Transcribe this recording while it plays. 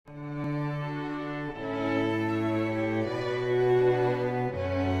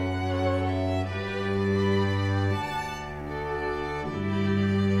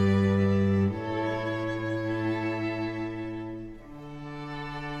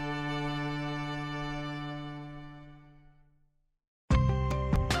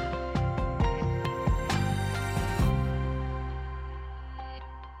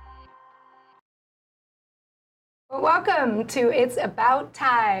Welcome to It's About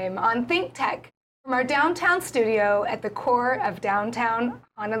Time on Think Tech from our downtown studio at the core of downtown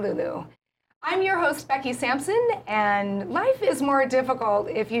Honolulu. I'm your host, Becky Sampson, and life is more difficult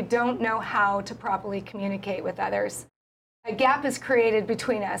if you don't know how to properly communicate with others. A gap is created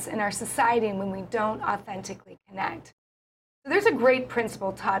between us and our society when we don't authentically connect. So there's a great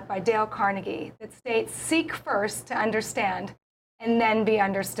principle taught by Dale Carnegie that states, seek first to understand and then be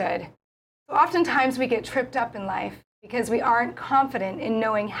understood. So oftentimes we get tripped up in life because we aren't confident in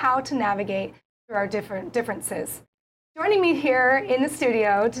knowing how to navigate through our differences. Joining me here in the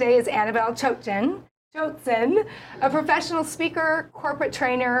studio today is Annabelle Chotzen, a professional speaker, corporate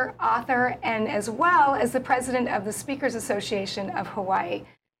trainer, author, and as well as the president of the Speakers Association of Hawaii.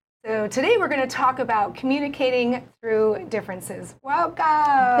 So today we're going to talk about communicating through differences. Welcome.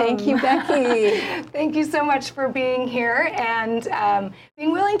 Thank you, Becky. Thank you so much for being here and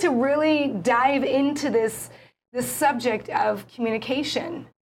being willing to really dive into this subject of communication,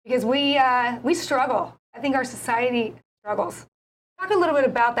 because we struggle. I think our society struggles. Talk a little bit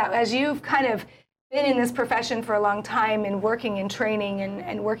about that as you've kind of been in this profession for a long time and working in training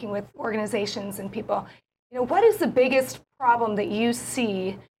and working with organizations and people. You know, what is the biggest problem that you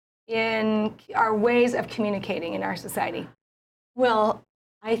see in our ways of communicating in our society? Well,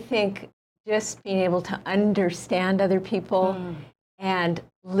 I think just being able to understand other people and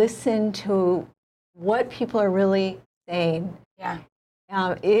listen to what people are really saying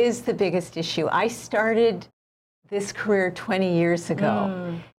is the biggest issue. I started this career 20 years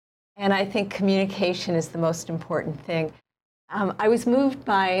ago, and I think communication is the most important thing. I was moved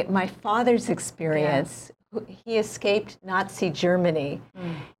by my father's experience. He escaped Nazi Germany.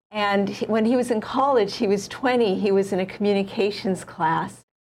 And when he was in college, he was 20, he was in a communications class.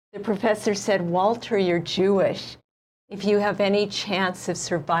 The professor said, "Walter, you're Jewish. If you have any chance of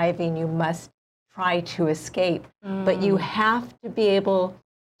surviving, you must try to escape. But you have to be able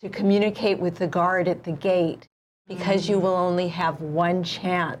to communicate with the guard at the gate because you will only have one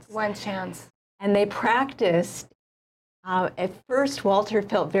chance." One chance. And they practiced. At first, Walter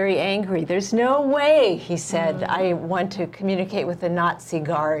felt very angry. "There's no way," he said, "I want to communicate with a Nazi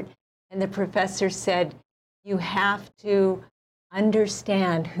guard." And the professor said, "You have to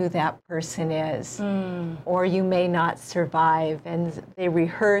understand who that person is, or you may not survive." And they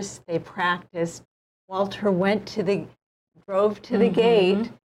rehearsed, they practiced. Walter drove to the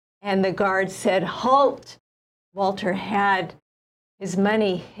gate, and the guard said, "Halt." Walter had his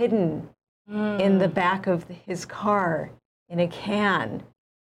money hidden in the back of his car in a can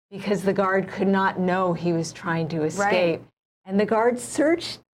because the guard could not know he was trying to escape. Right. And the guard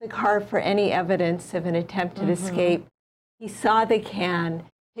searched the car for any evidence of an attempted escape. He saw the can,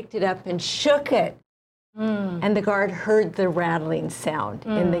 picked it up and shook it. And the guard heard the rattling sound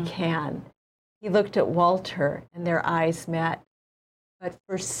in the can. He looked at Walter and their eyes met. But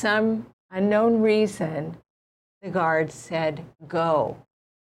for some unknown reason, the guard said, "Go."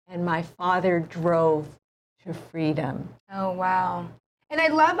 And my father drove to freedom. Oh, wow. And I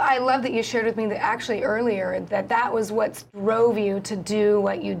love that you shared with me that actually earlier that was what drove you to do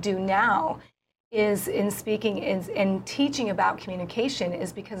what you do now, is in speaking, is in teaching about communication,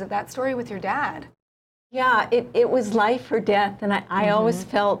 is because of that story with your dad. Yeah, it was life or death. And I always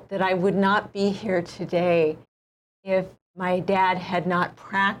felt that I would not be here today if my dad had not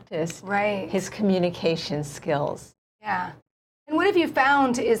practiced his communication skills. Yeah. And what have you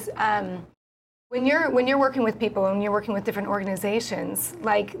found is when you're working with people and you're working with different organizations,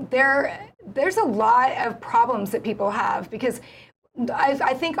 like there's a lot of problems that people have, because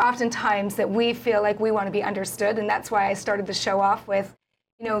I think oftentimes that we feel like we want to be understood, and that's why I started the show off with,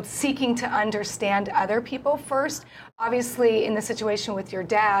 seeking to understand other people first. Obviously, in the situation with your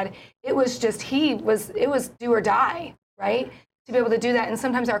dad, it was do or die, right? To be able to do that. And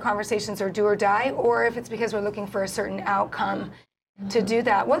sometimes our conversations are do or die, or if it's because we're looking for a certain outcome to do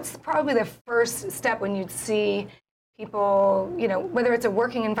that. What's probably the first step when you'd see people, whether it's a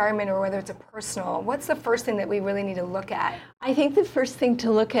working environment or whether it's a personal, what's the first thing that we really need to look at? I think the first thing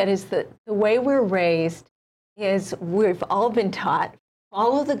to look at is that the way we're raised is we've all been taught,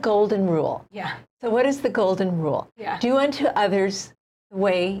 follow the golden rule. Yeah. So what is the golden rule? Yeah. Do unto others the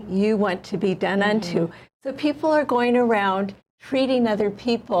way you want to be done unto. So people are going around treating other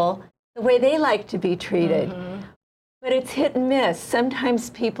people the way they like to be treated. But it's hit and miss. Sometimes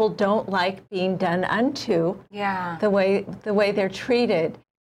people don't like being done unto the way they're treated.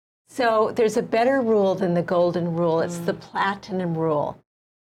 So there's a better rule than the golden rule. It's the platinum rule.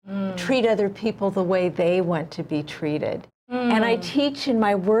 Treat other people the way they want to be treated. And I teach in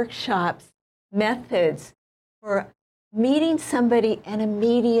my workshops methods for meeting somebody and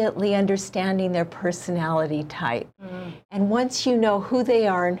immediately understanding their personality type. And once you know who they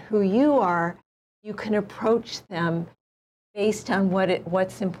are and who you are, you can approach them based on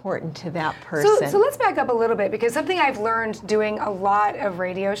what's important to that person. So let's back up a little bit, because something I've learned doing a lot of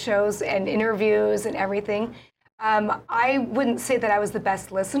radio shows and interviews and everything, I wouldn't say that I was the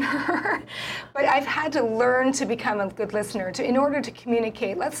best listener, but I've had to learn to become a good listener in order to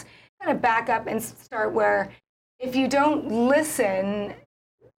communicate. Let's kind of back up and start where if you don't listen,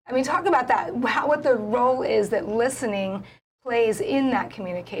 I mean, talk about that, what the role is that listening plays in that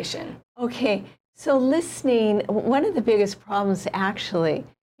communication. Okay. So listening, one of the biggest problems actually,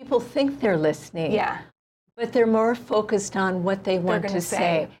 people think they're listening, but they're more focused on what they want to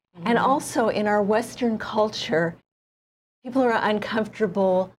say. And also in our Western culture, people are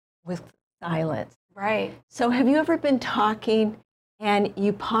uncomfortable with silence. Right. So have you ever been talking and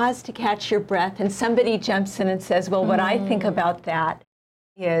you pause to catch your breath and somebody jumps in and says, well, what I think about that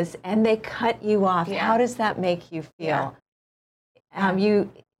is, and they cut you off. How does that make you feel?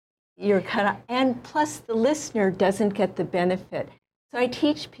 You're cut off, and plus the listener doesn't get the benefit. So I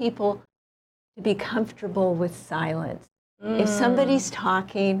teach people to be comfortable with silence. If somebody's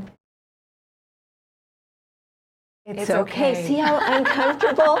talking, it's okay. See how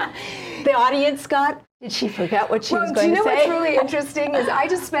uncomfortable the audience got? Did she forget what she was going to say? Do you know what's really interesting is I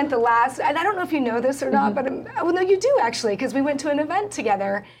just spent the last, and I don't know if you know this or not, but well, no, you do actually, because we went to an event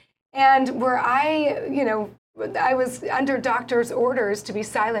together, and where I was under doctor's orders to be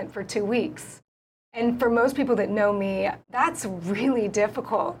silent for 2 weeks. And for most people that know me, that's really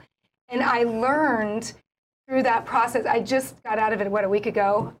difficult. And I learned through that process, I just got out of it, a week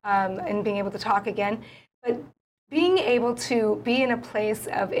ago, and being able to talk again. But being able to be in a place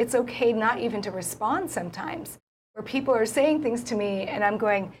of it's okay not even to respond sometimes, where people are saying things to me and I'm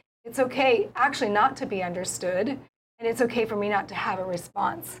going, it's okay actually not to be understood, and it's okay for me not to have a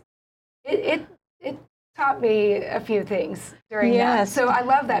response. It taught me a few things during that. So I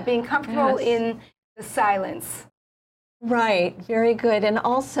love that, being comfortable in the silence. Right, very good. And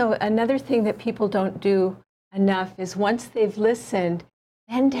also another thing that people don't do enough is once they've listened,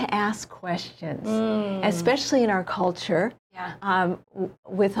 then to ask questions, especially in our culture.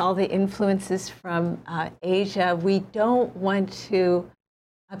 With all the influences from Asia, we don't want to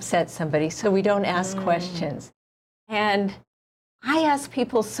upset somebody, so we don't ask questions. And I ask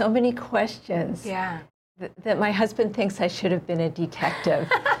people so many questions that my husband thinks I should have been a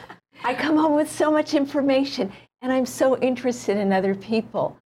detective. I come home with so much information, and I'm so interested in other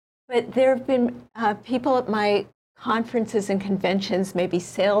people. But there have been people at my conferences and conventions, maybe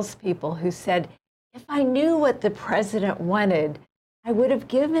salespeople, who said, if I knew what the president wanted, I would have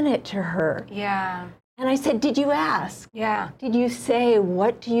given it to her. And I said, did you ask? Did you say,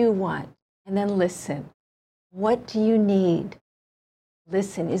 what do you want? And then listen. What do you need?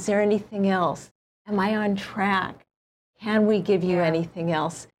 Listen, is there anything else? Am I on track? Can we give you anything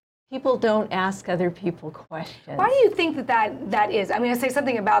else? People don't ask other people questions. Why do you think that is? I'm going to say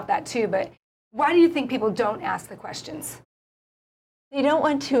something about that too, but why do you think people don't ask the questions? They don't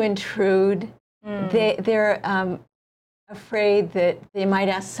want to intrude. They're afraid that they might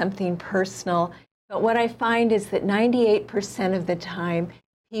ask something personal. But what I find is that 98% of the time,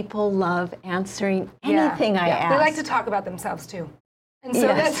 people love answering anything I ask. They like to talk about themselves too. And so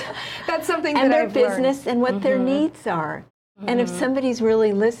that's something that I've I've learned. And their business and what their needs are. And if somebody's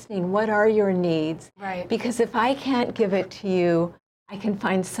really listening, what are your needs? Because if I can't give it to you, I can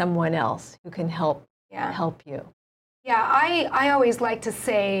find someone else who can help you. I always like to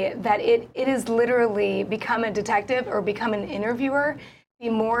say that it is literally become a detective or become an interviewer, be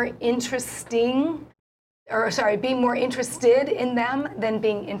more interested in them than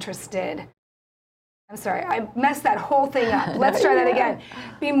being interested. I'm sorry, I messed that whole thing up. Let's try that again.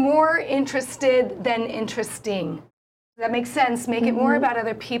 Be more interested than interesting. Does that make sense? Make it more about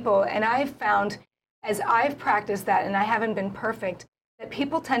other people. And I've found, as I've practiced that, and I haven't been perfect, that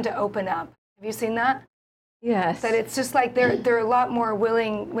people tend to open up. Have you seen that? Yes. That it's just like they're a lot more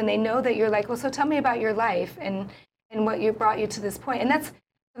willing when they know that you're like, well, so tell me about your life and what brought you to this point. And that's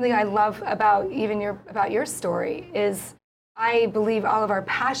something I love about about your story is I believe all of our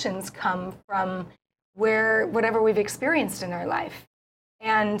passions come from whatever we've experienced in our life.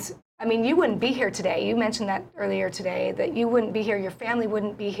 And I mean, you wouldn't be here today. You mentioned that earlier today, that you wouldn't be here, your family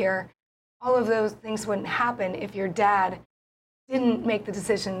wouldn't be here. All of those things wouldn't happen if your dad didn't make the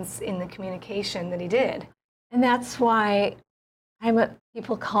decisions in the communication that he did. And that's why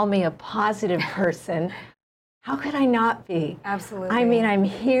people call me a positive person. How could I not be? Absolutely. I mean, I'm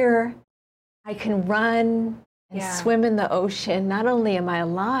here. I can run and swim in the ocean. Not only am I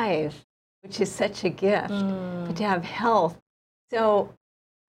alive, which is such a gift, but to have health. So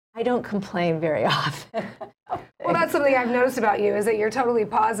I don't complain very often. Well, that's something I've noticed about you, is that you're totally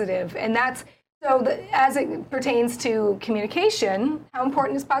positive. And that's, so as it pertains to communication, how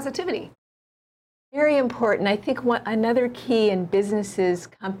important is positivity? Very important. I think another key in businesses,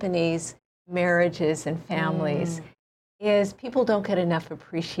 companies, marriages, and families is people don't get enough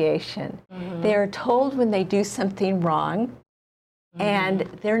appreciation. They are told when they do something wrong, and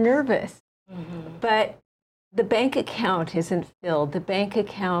they're nervous. But the bank account isn't filled, the bank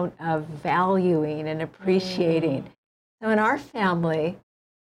account of valuing and appreciating. So in our family,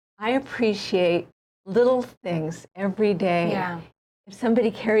 I appreciate little things every day. Yeah. If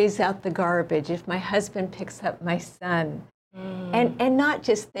somebody carries out the garbage, if my husband picks up my son, and not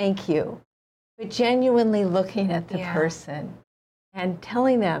just thank you, but genuinely looking at the person and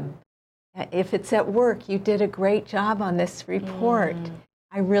telling them, if it's at work, you did a great job on this report.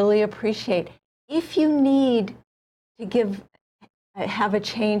 I really appreciate. If you need to have a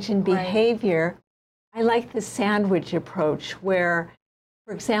change in behavior, I like the sandwich approach where,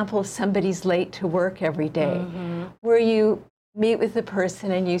 for example, if somebody's late to work every day, where you meet with the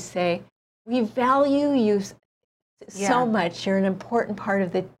person and you say, we value you so much. You're an important part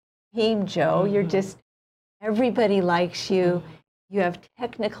of the team, Joe. You're just, everybody likes you. You have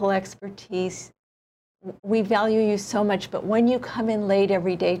technical expertise. We value you so much, but when you come in late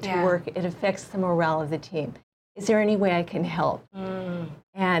every day to work, it affects the morale of the team. Is there any way I can help?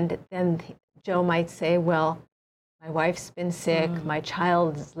 And then Joe might say, well, my wife's been sick, my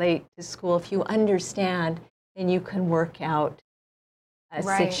child is late to school. If you understand, then you can work out a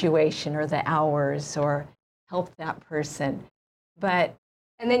situation or the hours or help that person.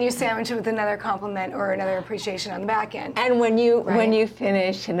 And then you sandwich it with another compliment or another appreciation on the back end. And when you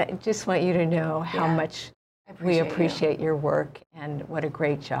finish, and I just want you to know how much we appreciate your work and what a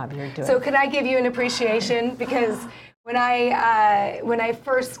great job you're doing. So could I give you an appreciation? Because when I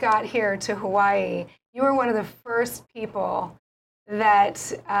first got here to Hawaii, you were one of the first people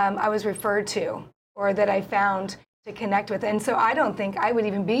that I was referred to or that I found to connect with. And so I don't think I would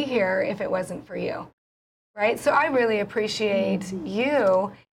even be here if it wasn't for you. Right? So I really appreciate you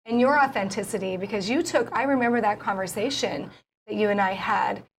and your authenticity, because I remember that conversation that you and I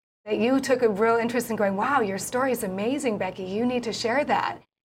had, that you took a real interest in going, wow, your story is amazing, Becky. You need to share that.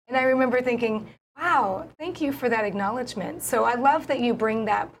 And I remember thinking, wow, thank you for that acknowledgement. So I love that you bring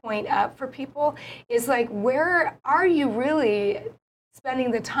that point up for people. Is like, where are you really spending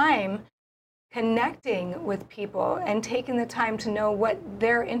the time connecting with people and taking the time to know what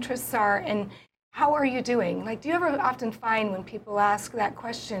their interests are and how are you doing? Like, do you ever often find when people ask that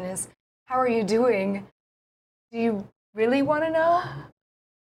question is, how are you doing? Do you really want to know?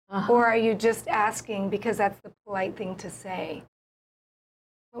 Or are you just asking because that's the polite thing to say?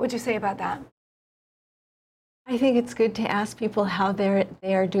 What would you say about that? I think it's good to ask people how they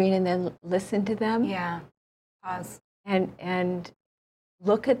are doing and then listen to them. Yeah. Pause. And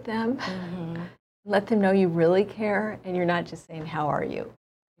look at them. Let them know you really care and you're not just saying, how are you?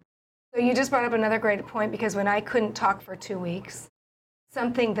 So you just brought up another great point, because when I couldn't talk for 2 weeks,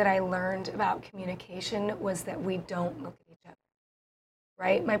 something that I learned about communication was that we don't look at each other,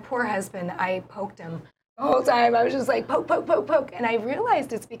 right? My poor husband, I poked him the whole time. I was just like, poke, poke, poke, poke. And I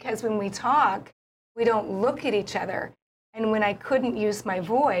realized it's because when we talk, we don't look at each other. And when I couldn't use my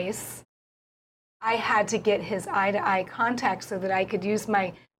voice, I had to get his eye-to-eye contact so that I could use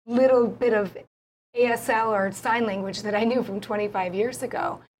my little bit of ASL or sign language that I knew from 25 years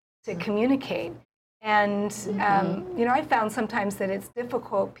ago to communicate. And, I found sometimes that it's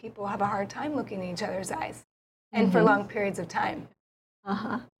difficult. People have a hard time looking in each other's eyes and for long periods of time.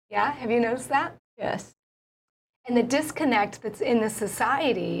 Yeah, have you noticed that? Yes. And the disconnect that's in the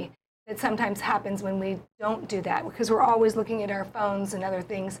society that sometimes happens when we don't do that, because we're always looking at our phones and other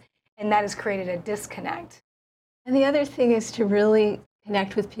things, and that has created a disconnect. And the other thing is to really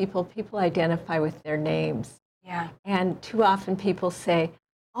connect with people. People identify with their names. Yeah. And too often people say,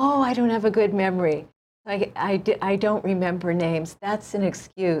 oh, I don't have a good memory. I don't remember names. That's an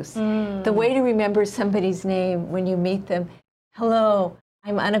excuse. The way to remember somebody's name when you meet them, hello,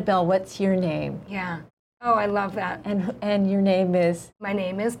 I'm Annabelle, what's your name? Yeah. Oh, I love that. And your name is? My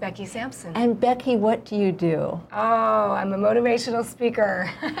name is Becky Sampson. And Becky, what do you do? Oh, I'm a motivational speaker.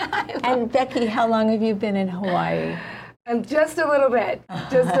 And Becky, how long have you been in Hawaii? Just a little bit.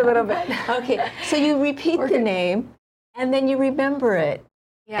 Just a little bit. Okay, so you repeat the name, and then you remember it.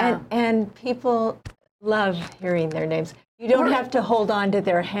 Yeah. And people love hearing their names. You don't have to hold on to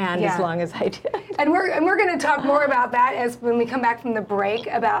their hand as long as I did. And we're going to talk more about that as when we come back from the break,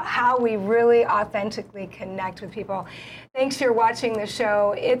 about how we really authentically connect with people. Thanks for watching the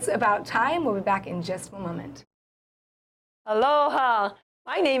show. It's About Time. We'll be back in just a moment. Aloha.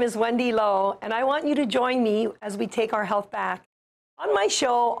 My name is Wendy Lowe, and I want you to join me as we take our health back. On my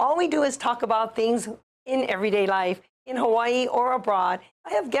show, all we do is talk about things in everyday life, in Hawaii or abroad.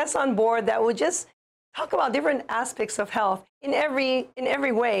 I have guests on board that will just talk about different aspects of health in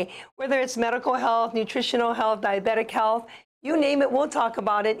every way, whether it's medical health, nutritional health, diabetic health, you name it, we'll talk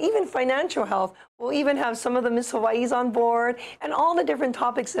about it. Even financial health. We'll even have some of the Miss Hawaii's on board, and all the different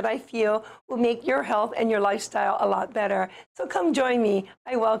topics that I feel will make your health and your lifestyle a lot better. So come join me.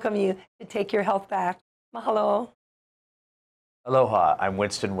 I welcome you to take your health back. Mahalo. Aloha, I'm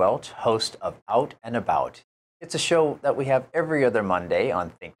Winston Welch, host of Out and About. It's a show that we have every other Monday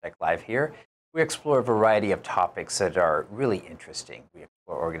on Think Tech Live here. We explore a variety of topics that are really interesting. We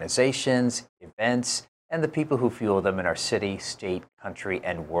explore organizations, events, and the people who fuel them in our city, state, country,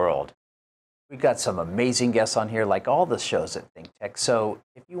 and world. We've got some amazing guests on here, like all the shows at Think Tech. So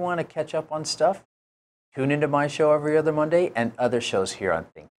if you want to catch up on stuff, tune into my show every other Monday and other shows here on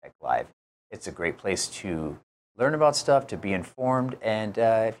Think Tech Live. It's a great place to learn about stuff, to be informed, and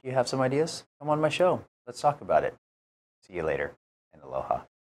if you have some ideas, come on my show. Let's talk about it. See you later, and aloha.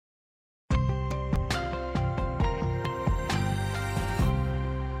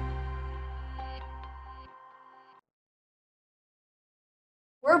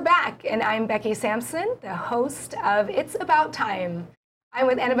 We're back, and I'm Becky Sampson, the host of It's About Time. I'm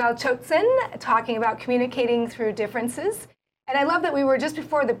with Annabelle Chotzen, talking about communicating through differences. And I love that we were, just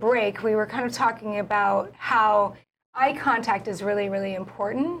before the break, we were kind of talking about how eye contact is really, really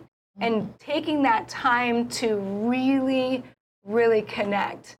important, and taking that time to really, really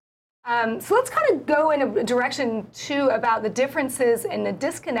connect. So let's kind of go in a direction, too, about the differences and the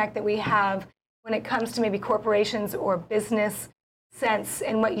disconnect that we have when it comes to maybe corporations or business sense,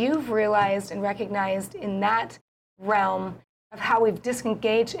 and what you've realized and recognized in that realm of how we've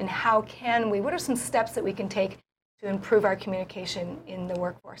disengaged, and how can we, what are some steps that we can take to improve our communication in the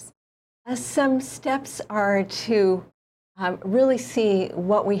workforce? Some steps are to really see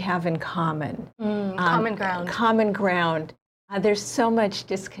what we have in common. Common ground. Common ground. There's so much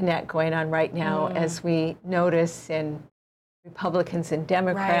disconnect going on right now, as we notice in Republicans and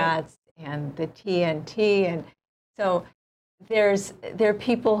Democrats, and the TNT. And so there are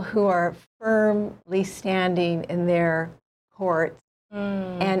people who are firmly standing in their courts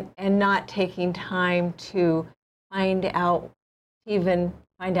and not taking time to find out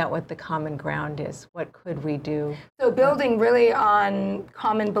what the common ground is. What could we do? So building really on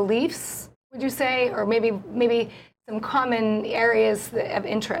common beliefs, would you say, or maybe some common areas of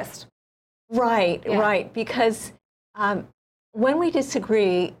interest? Right, right. Because when we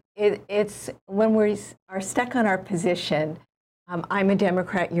disagree, it's when we are stuck on our position. I'm a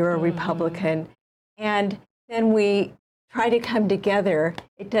Democrat, you're a Republican, and then we try to come together.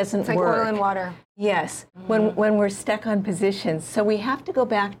 It doesn't work. It's like oil and water. Yes, when we're stuck on positions. So we have to go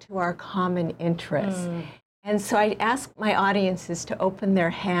back to our common interests. And so I ask my audiences to open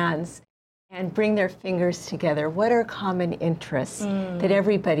their hands and bring their fingers together. What are common interests that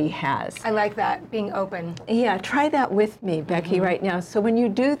everybody has? I like that, being open. Yeah, try that with me, Becky, right now. So when you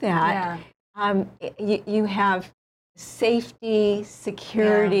do that, you have safety,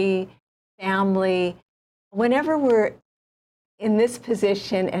 security, family. Whenever we're in this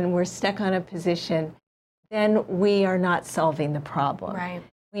position and we're stuck on a position, then we are not solving the problem. Right.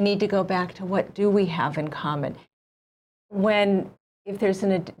 We need to go back to what do we have in common. If there's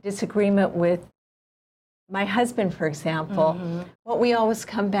a disagreement with my husband, for example, what we always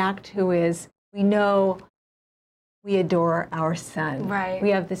come back to is we know we adore our son. Right. We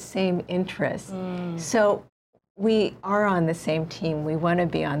have the same interests. So we are on the same team. We want to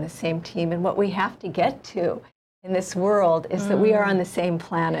be on the same team. And what we have to get to in this world is that we are on the same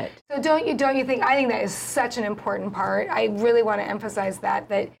planet. So don't you think, I think that is such an important part. I really want to emphasize that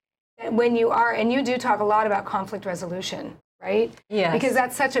when you are, and you do talk a lot about conflict resolution, right? Yes. Because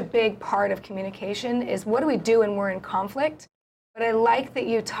that's such a big part of communication, is what do we do when we're in conflict? But I like that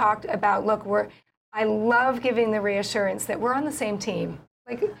you talked about, look, I love giving the reassurance that we're on the same team.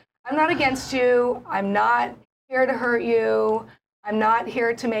 Like, I'm not against you. I'm not here to hurt you. I'm not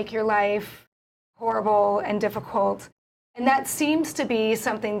here to make your life horrible and difficult. And that seems to be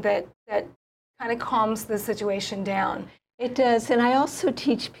something that kind of calms the situation down. It does. And I also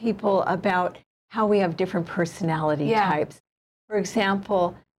teach people about how we have different personality types. For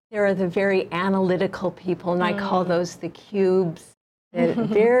example, there are the very analytical people, and I call those the cubes, the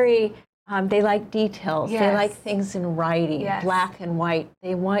very They like details. Yes. They like things in writing, Yes. black and white.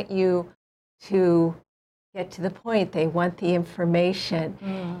 They want you to get to the point. They want the information.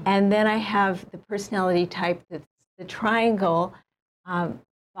 And then I have the personality type that's the triangle,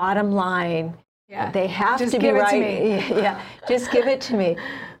 bottom line. Yeah. They have Just to be give it to right. me. Yeah, just give it to me.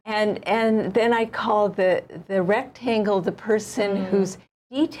 And then I call the rectangle the person who's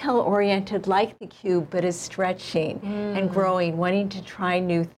detail-oriented like the cube, but is stretching and growing, wanting to try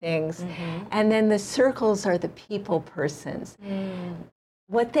new things. And then the circles are the people persons.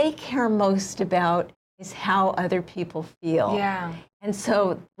 What they care most about is how other people feel. Yeah. And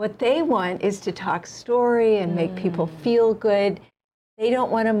so what they want is to talk story and make people feel good. They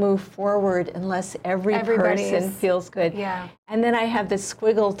don't want to move forward unless Everybody person is- feels good. Yeah. And then I have the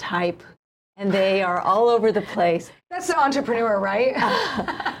squiggle type, and they are all over the place. That's the entrepreneur, right?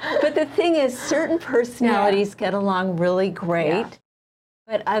 But the thing is, certain personalities get along really great, Yeah.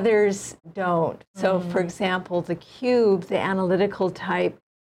 but others don't. So, for example, the cube, the analytical type,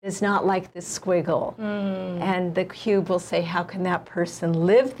 does not like the squiggle. And the cube will say, how can that person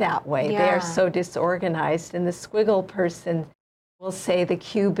live that way? They Yeah. are so disorganized. And the squiggle person will say the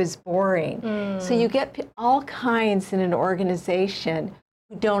cube is boring. So you get all kinds in an organization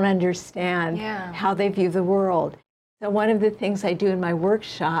who don't understand Yeah. how they view the world. So one of the things I do in my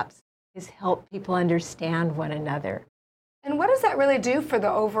workshops is help people understand one another. And what does that really do for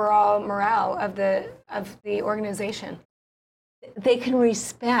the overall morale of the organization? They can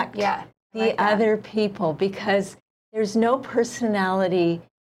respect Yeah, the like that. other people because there's no personality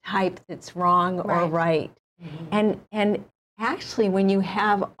type that's wrong or right. And actually, when you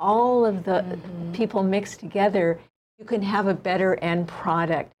have all of the people mixed together, you can have a better end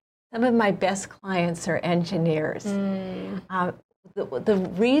product. Some of my best clients are engineers.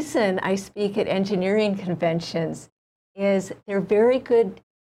 The reason I speak at engineering conventions is they're very good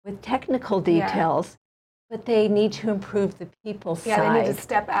with technical details, but they need to improve the people side. Yeah, they need to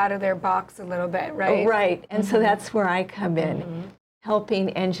step out of their box a little bit, right? Right, and so that's where I come in, helping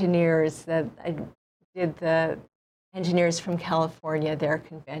engineers. I did the engineers from California, their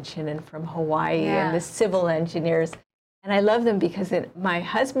convention, and from Hawaii, and the civil engineers. And I love them because my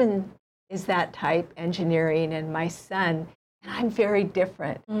husband is that type, engineering, and my son, and I'm very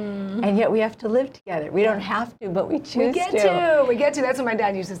different. And yet we have to live together. We don't have to, but we choose We get to. We get to. That's what my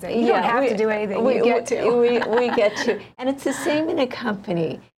dad used to say. You don't have to do anything. You get to. We get to. And it's the same in a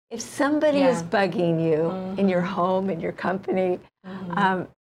company. If somebody is bugging you in your home, in your company,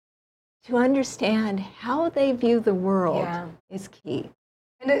 to understand how they view the world is key.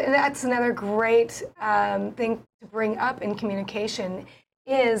 And that's another great thing to bring up in communication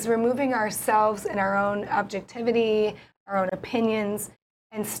is removing ourselves and our own objectivity, our own opinions,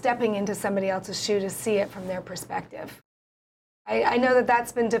 and stepping into somebody else's shoe to see it from their perspective. I know that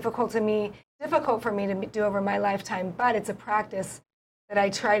that's been difficult for me to do over my lifetime, but it's a practice that I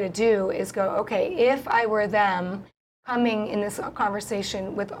try to do is go, okay, if I were them coming in this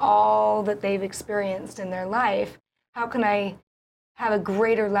conversation with all that they've experienced in their life, how can I have a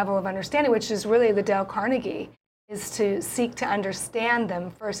greater level of understanding, which is really the Dale Carnegie, is to seek to understand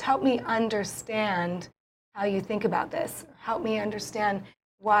them first. Help me understand how you think about this. Help me understand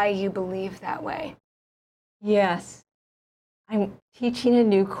why you believe that way. Yes. I'm teaching a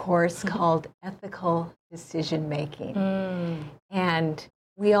new course called Ethical Decision Making. And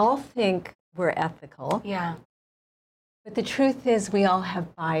we all think we're ethical. Yeah. But the truth is we all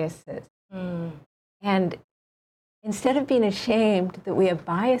have biases. And instead of being ashamed that we have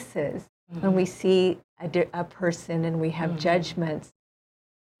biases when we see a person and we have judgments,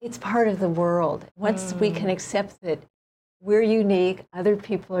 it's part of the world. Once we can accept that we're unique, other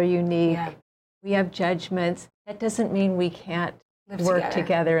people are unique, we have judgments, that doesn't mean we can't work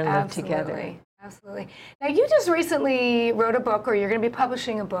together and live together. Absolutely. Now, you just recently wrote a book, or you're going to be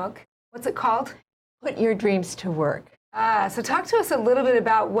publishing a book. What's it called? Put Your Dreams to Work. So talk to us a little bit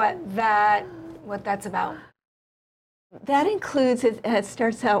about what that's about. That includes, it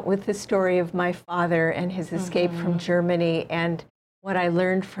starts out with the story of my father and his escape from Germany and what I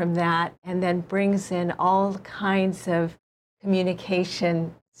learned from that, and then brings in all kinds of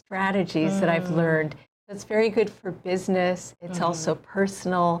communication strategies that I've learned. So it's very good for business. It's also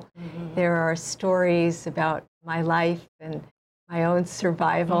personal. There are stories about my life and my own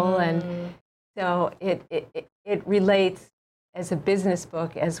survival, and so it relates as a business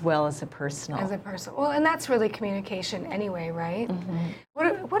book as well as a personal. As a person. Well, and that's really communication anyway, right?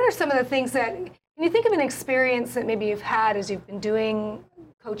 What are some of the things that, can you think of an experience that maybe you've had as you've been doing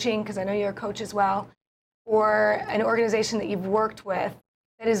coaching, because I know you're a coach as well, or an organization that you've worked with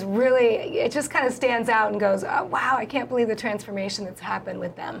that is really, it just kind of stands out and goes, oh, wow, I can't believe the transformation that's happened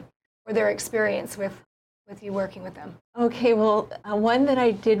with them. or their experience with you working with them? Okay, well, one that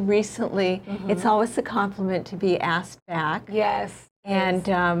I did recently, it's always a compliment to be asked back. Yes.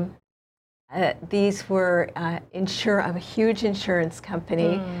 And these were a huge insurance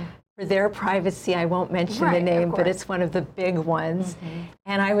company. For their privacy, I won't mention the name, but it's one of the big ones.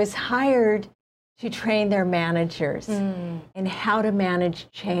 And I was hired to train their managers in how to manage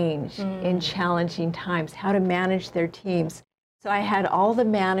change in challenging times, how to manage their teams. So I had all the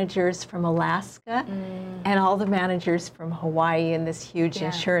managers from Alaska and all the managers from Hawaii in this huge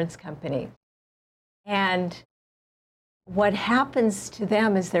insurance company. And what happens to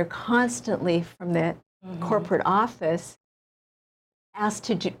them is they're constantly from the corporate office asked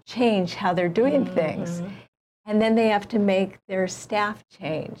to change how they're doing things. And then they have to make their staff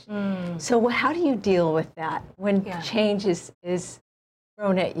change. So how do you deal with that when change is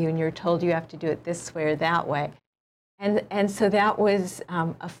thrown at you and you're told you have to do it this way or that way? And so that was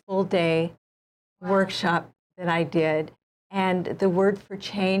a full day workshop that I did. And the word for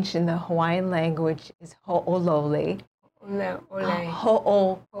change in the Hawaiian language is ho'ololi.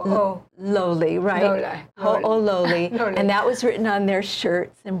 Ho'ololi, right? Ho'ololi. And that was written on their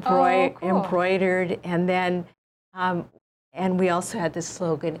shirts, embroidered. And then, and we also had the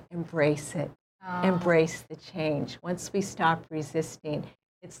slogan, embrace it, embrace the change. Once we stop resisting,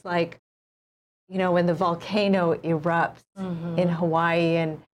 it's like, you know, when the volcano erupts in Hawaii,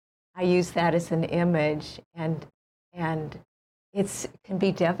 and I use that as an image, and it can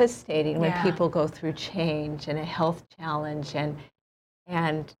be devastating when people go through change and a health challenge, and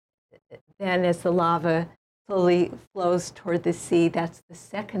then as the lava slowly flows toward the sea, that's the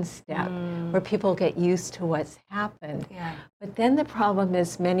second step where people get used to what's happened. But then the problem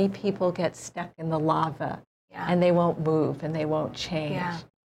is many people get stuck in the lava and they won't move and they won't change.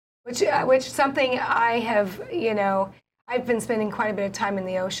 Which something I have, you know, I've been spending quite a bit of time in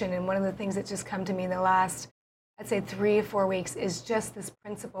the ocean, and one of the things that just come to me in the last, I'd say 3 or 4 weeks, is just this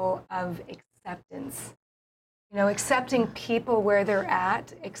principle of acceptance. You know, accepting people where they're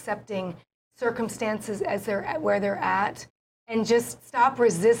at, accepting circumstances as where they're at, and just stop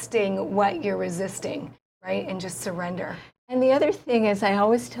resisting what you're resisting, right? And just surrender. And the other thing is, I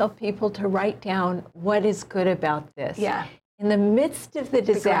always tell people to write down what is good about this. In the midst of the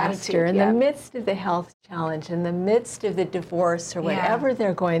disaster, in the midst of the health challenge, in the midst of the divorce or whatever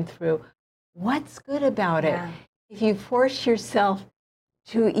they're going through, what's good about it? If you force yourself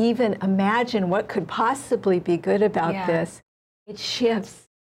to even imagine what could possibly be good about this, it shifts.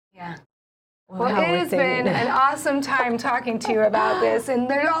 Well, it has been an awesome time talking to you about this, and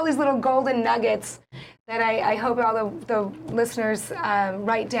there's all these little golden nuggets that I hope all the listeners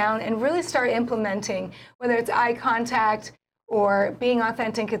write down and really start implementing, whether it's eye contact or being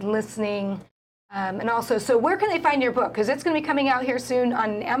authentic and listening. And also, so where can they find your book? Because it's going to be coming out here soon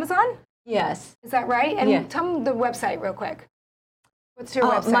on Amazon? Yes. Is that right? And tell them the website real quick. What's your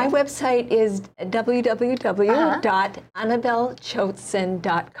website? My website is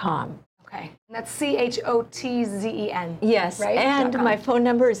www.annabellechotzen.com. Okay. And that's CHOTZEN. Yes. Right? And my phone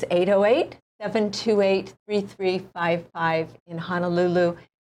number is 808-728-3355 in Honolulu.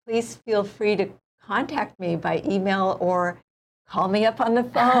 Please feel free to contact me by email or call me up on the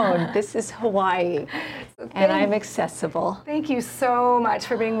phone. This is Hawaii, and I'm accessible. Thank you so much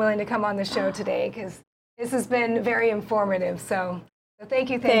for being willing to come on the show today, because this has been very informative. So thank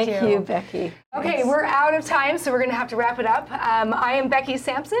you. Thank you, Becky. Okay, Thanks. We're out of time, so we're going to have to wrap it up. I am Becky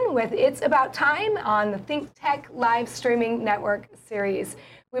Sampson with It's About Time on the Think Tech live streaming network series.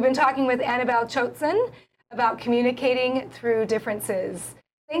 We've been talking with Annabelle Chotzen about communicating through differences.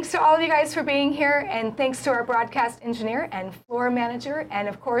 Thanks to all of you guys for being here, and thanks to our broadcast engineer and floor manager, and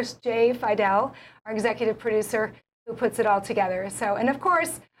of course, Jay Fidel, our executive producer, who puts it all together. So, and of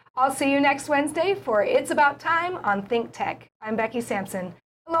course, I'll see you next Wednesday for It's About Time on Think Tech. I'm Becky Sampson.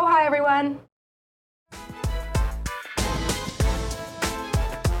 Aloha, everyone.